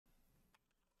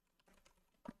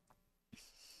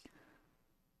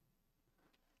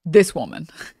This woman.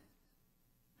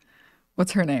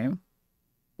 What's her name?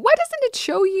 Why doesn't it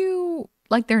show you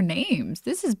like their names?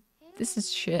 This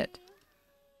is shit.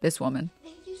 This woman.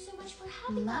 Thank you so much for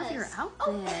having us. Love your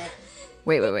outfit.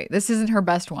 Wait. This isn't her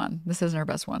best one. This isn't her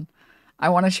best one. I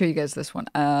want to show you guys this one.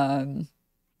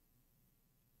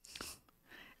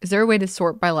 Is there a way to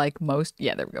sort by like most?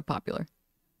 Yeah, there we go. Popular.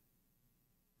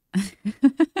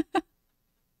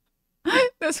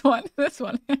 This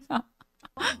one.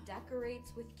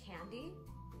 Decorates with candy,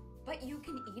 but you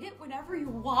can eat it whenever you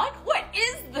want? What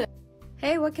is this?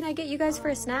 Hey, what can I get you guys for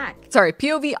a snack? Sorry,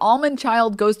 POV almond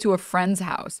child goes to a friend's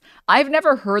house. I've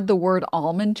never heard the word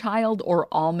almond child or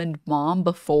almond mom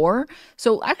before.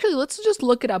 So actually, let's just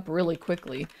look it up really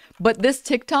quickly. But this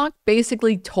TikTok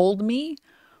basically told me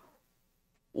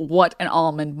what an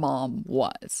almond mom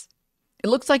was. It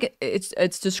looks like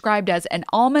it's described as an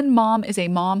almond mom is a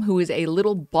mom who is a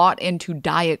little bought into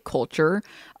diet culture,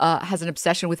 has an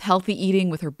obsession with healthy eating,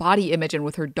 with her body image, and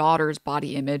with her daughter's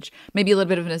body image. Maybe a little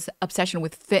bit of an obsession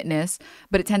with fitness,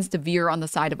 but it tends to veer on the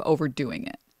side of overdoing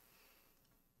it.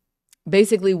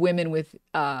 Basically, women with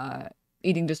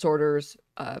eating disorders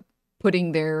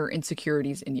putting their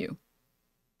insecurities in you.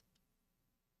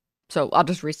 So I'll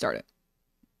just restart it.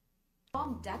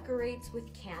 Mom decorates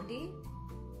with candy,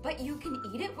 but you can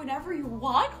eat it whenever you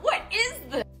want? What is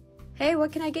this? Hey,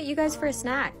 what can I get you guys for a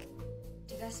snack?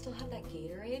 Do you guys still have that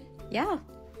Gatorade? Yeah.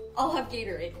 I'll have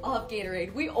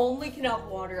Gatorade. We only can have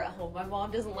water at home. My mom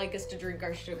doesn't like us to drink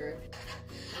our sugar.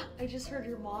 I just heard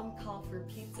your mom call for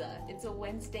pizza. It's a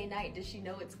Wednesday night. Does she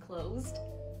know it's closed?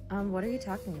 What are you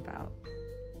talking about?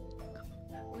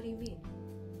 What do you mean?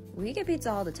 We get pizza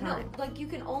all the No, time. like you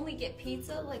can only get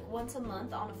pizza like once a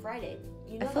month on a Friday.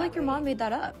 You know I feel like your mom right? made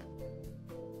that up.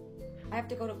 I have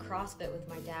to go to CrossFit with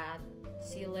my dad.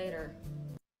 See you later.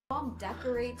 Mom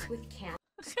decorates with candy.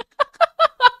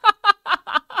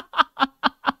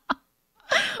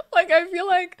 Like, I feel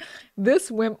like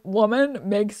this woman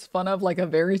makes fun of like a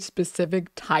very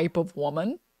specific type of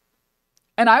woman.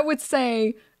 And I would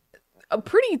say a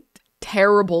pretty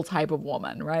terrible type of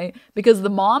woman, right? Because the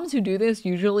moms who do this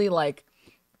usually like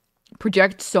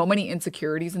project so many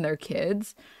insecurities in their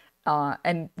kids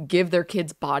and give their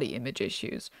kids body image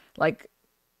issues. Like,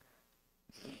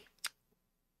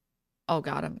 oh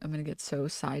God, I'm going to get so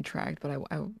sidetracked, but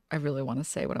I really want to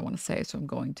say what I want to say, so I'm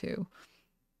going to.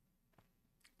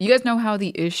 You guys know how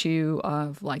the issue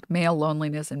of like male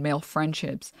loneliness and male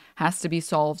friendships has to be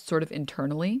solved sort of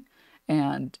internally,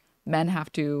 and men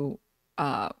have to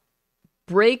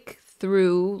break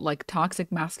through like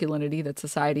toxic masculinity that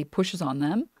society pushes on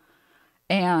them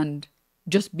and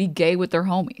just be gay with their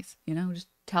homies, you know, just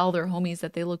tell their homies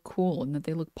that they look cool and that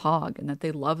they look pog and that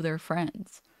they love their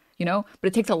friends, you know, but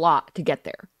it takes a lot to get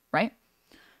there, right?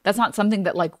 That's not something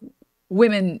that like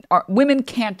women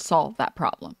can't solve that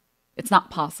problem. It's not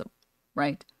possible,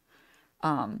 right?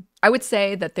 I would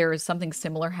say that there is something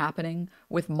similar happening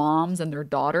with moms and their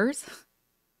daughters,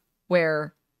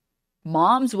 where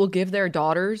moms will give their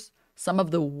daughters some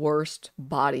of the worst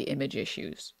body image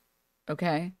issues,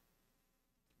 okay?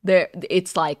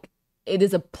 It's like, it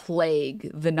is a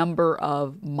plague, the number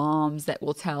of moms that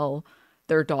will tell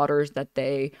their daughters that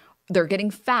they're getting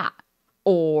fat,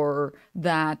 or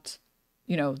that,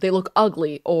 you know, they look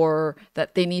ugly, or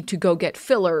that they need to go get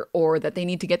filler, or that they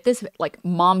need to get this. Like,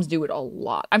 moms do it a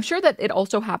lot. I'm sure that it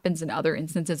also happens in other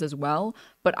instances as well,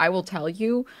 but I will tell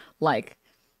you, like,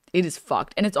 it is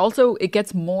fucked. And it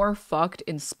gets more fucked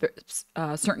in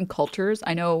certain cultures.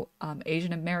 I know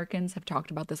Asian Americans have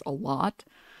talked about this a lot,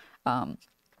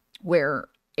 where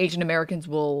Asian Americans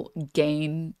will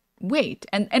gain weight.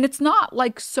 And it's not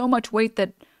like so much weight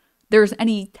that there's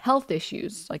any health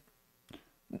issues, like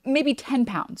maybe 10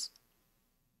 pounds.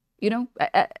 You know,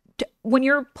 when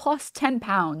you're plus 10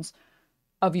 pounds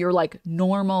of your like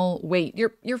normal weight,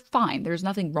 you're fine. There's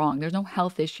nothing wrong. There's no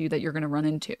health issue that you're going to run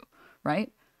into,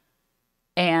 right?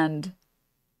 And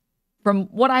from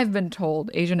what I've been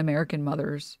told, Asian American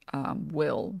mothers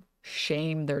will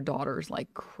shame their daughters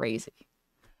like crazy.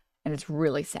 And it's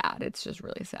really sad. It's just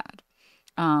really sad.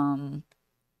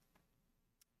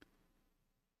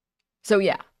 So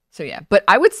yeah. But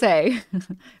I would say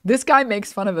this guy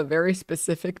makes fun of a very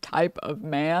specific type of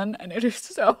man, and it is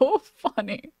so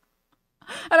funny.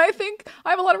 And I think I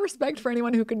have a lot of respect for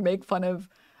anyone who can make fun of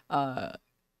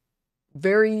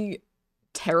very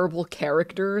terrible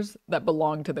characters that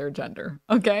belong to their gender.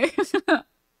 Okay?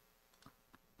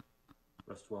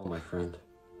 Rest well, my friend.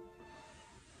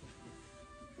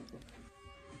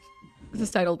 This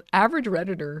is titled Average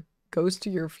Redditor Goes to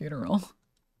Your Funeral.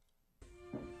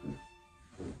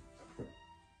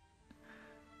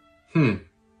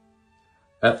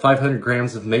 That 500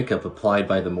 grams of makeup applied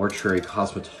by the mortuary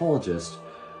cosmetologist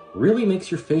really makes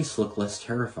your face look less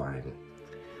terrifying.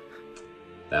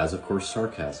 That is, of course,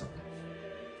 sarcasm.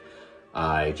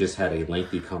 I just had a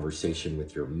lengthy conversation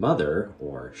with your mother,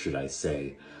 or should I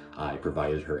say, I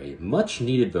provided her a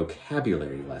much-needed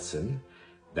vocabulary lesson.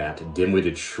 That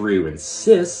dim-witted shrew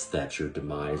insists that your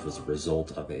demise was a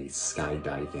result of a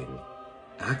skydiving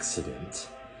accident.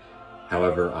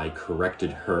 However, I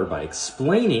corrected her by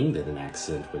explaining that an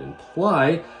accident would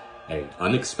imply an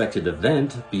unexpected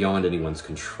event beyond anyone's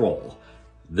control.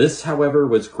 This, however,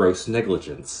 was gross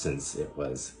negligence, since it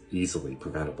was easily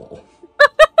preventable.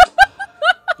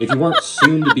 If you want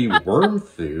soon-to-be worm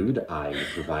food, I will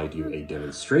provide you a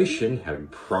demonstration how to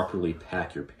properly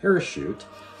pack your parachute.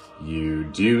 You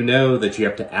do know that you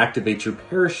have to activate your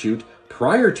parachute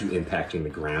prior to impacting the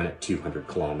ground at 200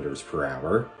 kilometers per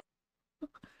hour.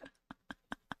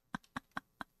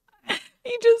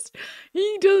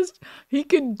 He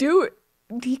could do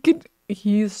it.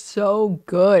 He's so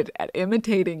good at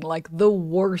imitating like the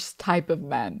worst type of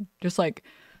men. Just like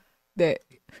that.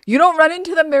 You don't run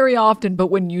into them very often, but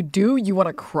when you do, you want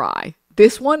to cry.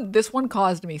 This one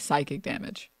caused me psychic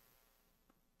damage.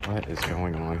 What is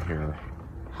going on here?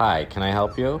 Hi, can I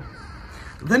help you?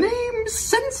 The name's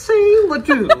Sensei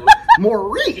Ledoux.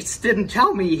 Maurice didn't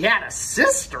tell me he had a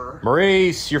sister.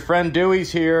 Maurice, your friend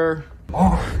Dewey's here.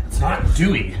 Oh, it's not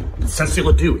Dewey. It's Sensei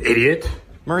Ledoux, idiot.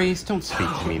 Maurice, don't speak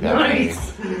to me that way.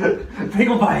 Nice.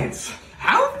 Bagel bites.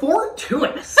 How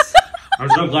fortuitous. I'm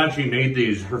so glad she made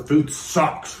these. Her food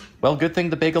sucks. Well, good thing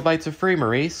the bagel bites are free,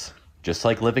 Maurice. Just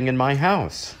like living in my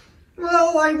house.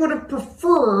 Well, I would have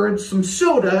preferred some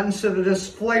soda instead of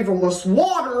this flavorless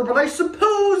water, but I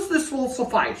suppose this will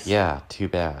suffice. Yeah, too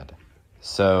bad.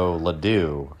 So,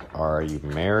 Ledoux, are you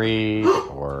married,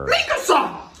 or...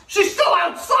 Mika-san! She's still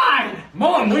outside!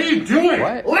 Mom, what are you doing?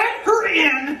 What? Let her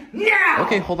in, now!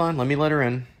 Okay, hold on, let me let her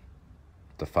in.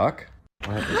 The fuck?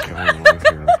 What is going on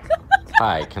here?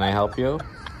 Hi, can I help you?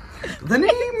 The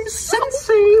name's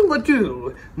Sensei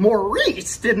Ledoux.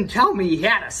 Maurice didn't tell me he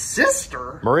had a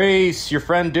sister. Maurice, your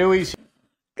friend Dewey's...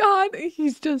 God,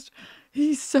 he's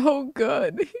so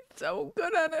good. He's so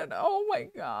good at it. Oh my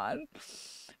God.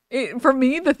 For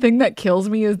me, the thing that kills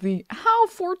me is the how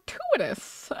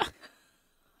fortuitous.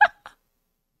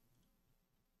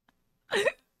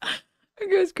 It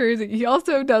goes crazy. He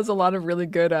also does a lot of really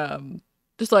good,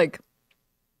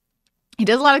 he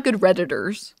does a lot of good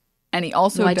Redditors. And he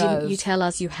also Why does... didn't you tell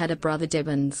us you had a brother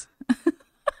Denims?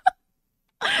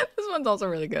 This one's also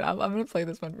really good. I'm going to play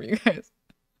this one for you guys.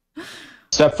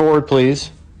 Step forward,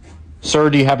 please. Sir,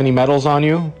 do you have any medals on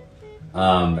you?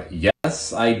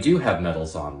 Yes, I do have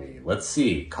metals on me. Let's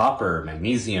see. Copper,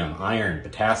 magnesium, iron,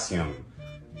 potassium.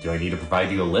 Do I need to provide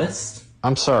you a list?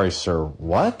 I'm sorry, sir.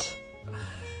 What?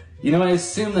 You know, I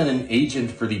assume that an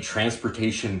agent for the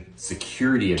Transportation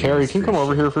Security Terry, can you come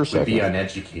over here for a would be second?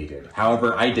 uneducated.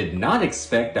 However, I did not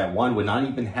expect that one would not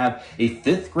even have a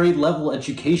 5th grade level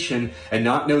education and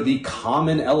not know the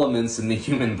common elements in the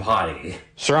human body.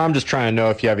 Sir, I'm just trying to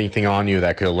know if you have anything on you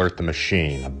that could alert the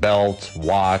machine. A belt,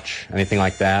 watch, anything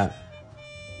like that?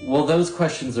 Well, those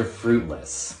questions are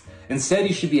fruitless. Instead,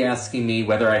 you should be asking me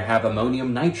whether I have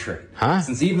ammonium nitrate. Huh?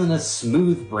 Since even a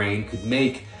smooth brain could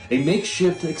make a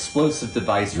makeshift explosive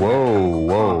device.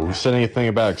 Whoa. Who said anything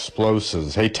about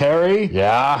explosives? Hey, Terry?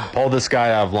 Yeah? Pull this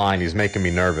guy out of line. He's making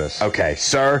me nervous. Okay,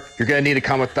 sir, you're gonna need to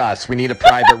come with us. We need a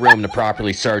private room to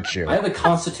properly search you. I have a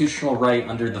constitutional right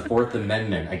under the 4th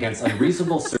Amendment against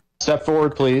unreasonable search. Step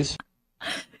forward, please.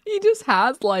 He just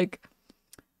has like...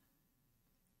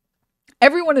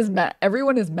 Everyone has met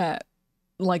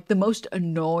like the most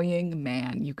annoying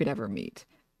man you could ever meet.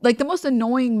 Like, the most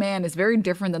annoying man is very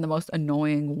different than the most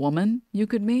annoying woman you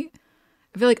could meet.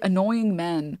 I feel like annoying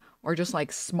men are just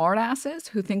like smartasses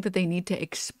who think that they need to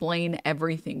explain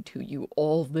everything to you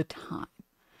all the time.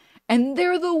 And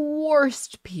they're the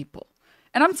worst people.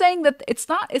 And I'm saying that it's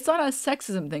not a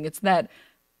sexism thing. It's that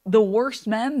the worst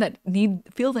men that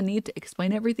feel the need to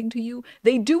explain everything to you,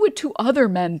 they do it to other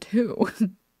men too.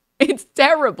 It's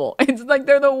terrible. It's like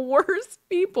they're the worst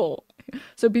people.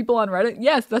 So people on Reddit,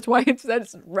 yes, that's why it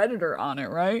says Redditor on it,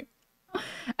 right?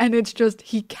 And it's just,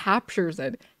 he captures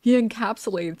it. He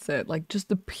encapsulates it, like just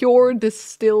the pure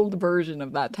distilled version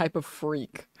of that type of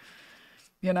freak.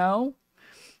 You know?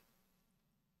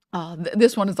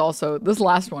 This one is also, this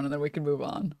last one, and then we can move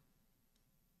on.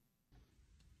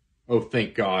 Oh,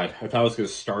 thank God. I thought I was going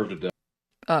to starve to death.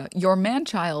 Your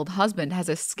man-child husband has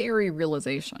a scary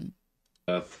realization.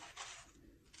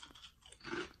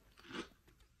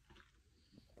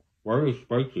 Why are they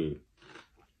spicy?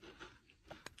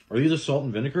 Are these the salt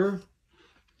and vinegar?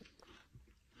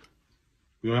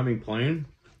 You don't have any plain?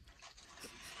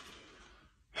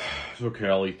 It's okay,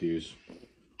 I'll eat these.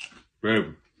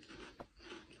 Babe.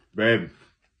 Babe.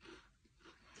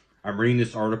 I'm reading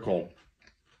this article.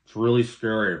 It's really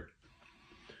scary.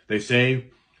 They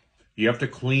say you have to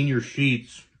clean your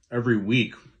sheets every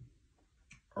week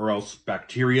or else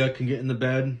bacteria can get in the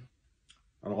bed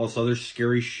and all this other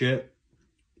scary shit.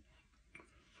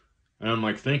 And I'm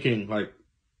like thinking, like,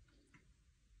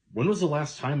 when was the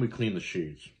last time we cleaned the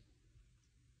sheets?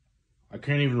 I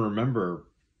can't even remember,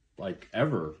 like,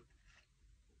 ever.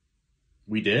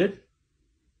 We did?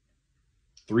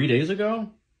 3 days ago?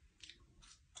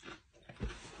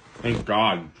 Thank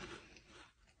God.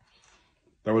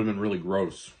 That would have been really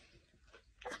gross.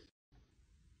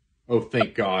 Oh,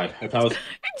 thank God. If I was...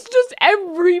 It's just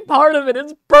every part of it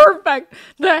is perfect.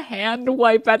 The hand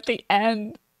wipe at the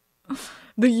end.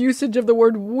 The usage of the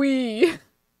word we.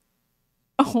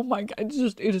 Oh my God.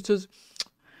 It's just...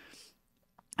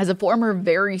 As a former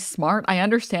very smart, I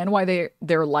understand why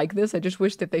they're like this. I just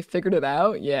wish that they figured it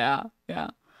out. Yeah.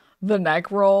 The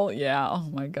neck roll. Yeah. Oh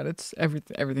my God. It's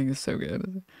everything is so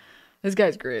good. This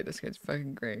guy's great. This guy's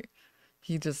fucking great.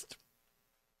 He gets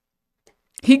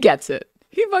it.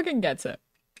 He fucking gets it.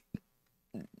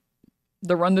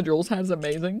 The Run the Jewels hat is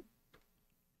amazing.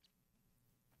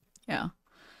 Yeah.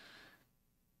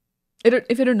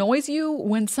 If it annoys you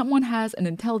when someone has an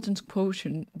intelligence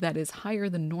quotient that is higher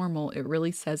than normal, it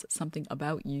really says something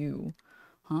about you.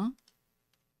 Huh?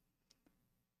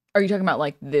 Are you talking about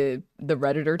like the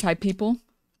Redditor type people?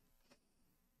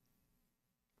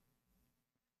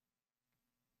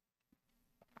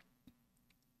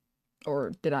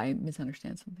 Or did I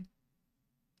misunderstand something?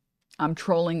 I'm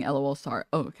trolling, LOL, sorry.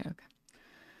 Oh, okay.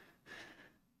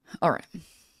 All right.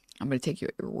 I'm going to take you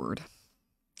at your word.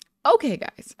 Okay,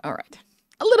 guys. All right.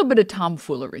 A little bit of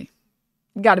tomfoolery.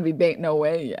 Gotta be bait, no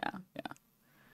way. Yeah.